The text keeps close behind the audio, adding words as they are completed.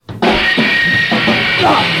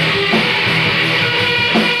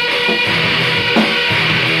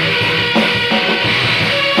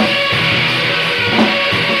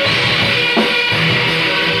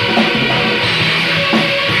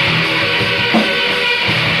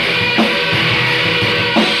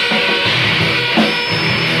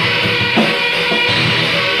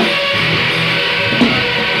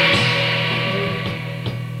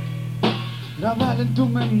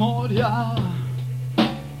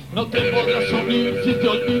No te podrás unir si te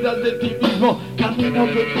olvidas de ti mismo. Camino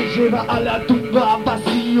que te lleva a la tumba.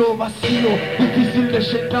 Vacío, vacío, difícil de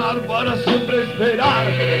llenar, para siempre esperar.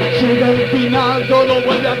 Llega el final, todo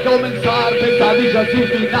vuelve a comenzar. Pesadilla sin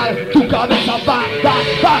final, tu cabeza va, va,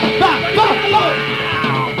 va, va, va, va.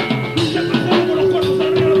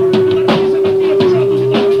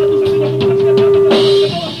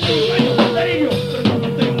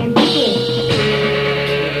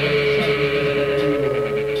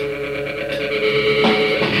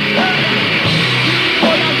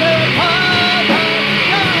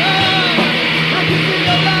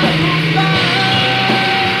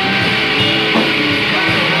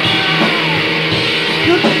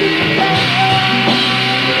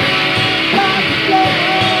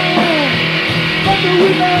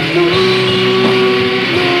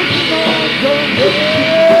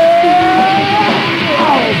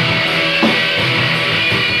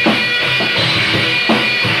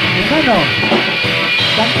 Bueno,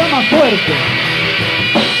 canta más fuerte.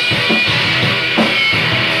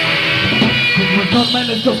 Como es normal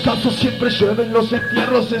en estos casos siempre llueven los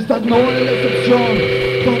entierros, esta no es la excepción.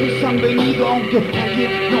 Todos han venido aunque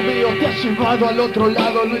alguien no veo te ha llevado al otro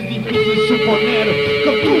lado, no es difícil suponer.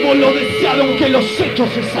 No tuvo lo deseado aunque los hechos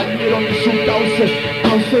se salieron de su cauce.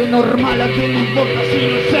 Cauce normal, a quien le importa si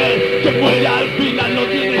no es él que muere al final, no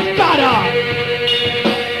tiene cara.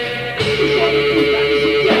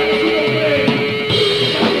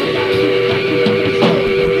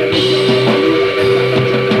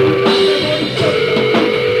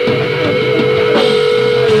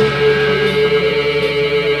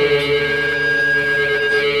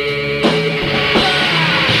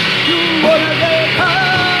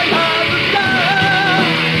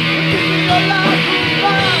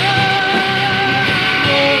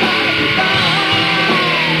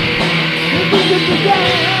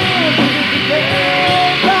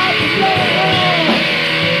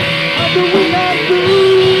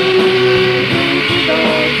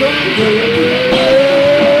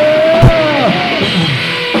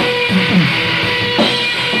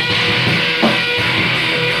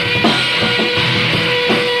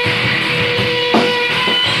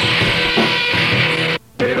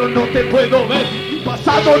 Pero no te puedo ver, mi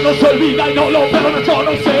pasado no se olvida y no lo perdono, yo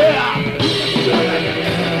no sea.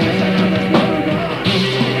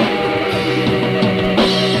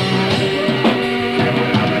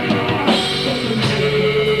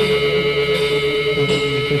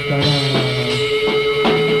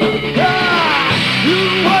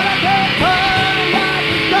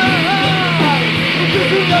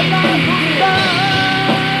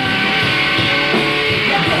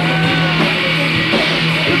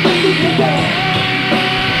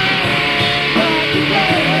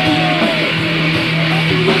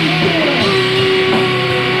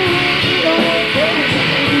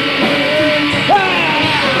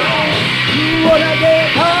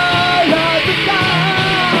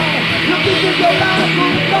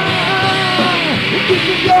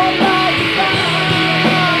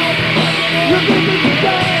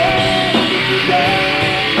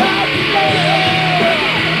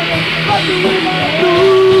 We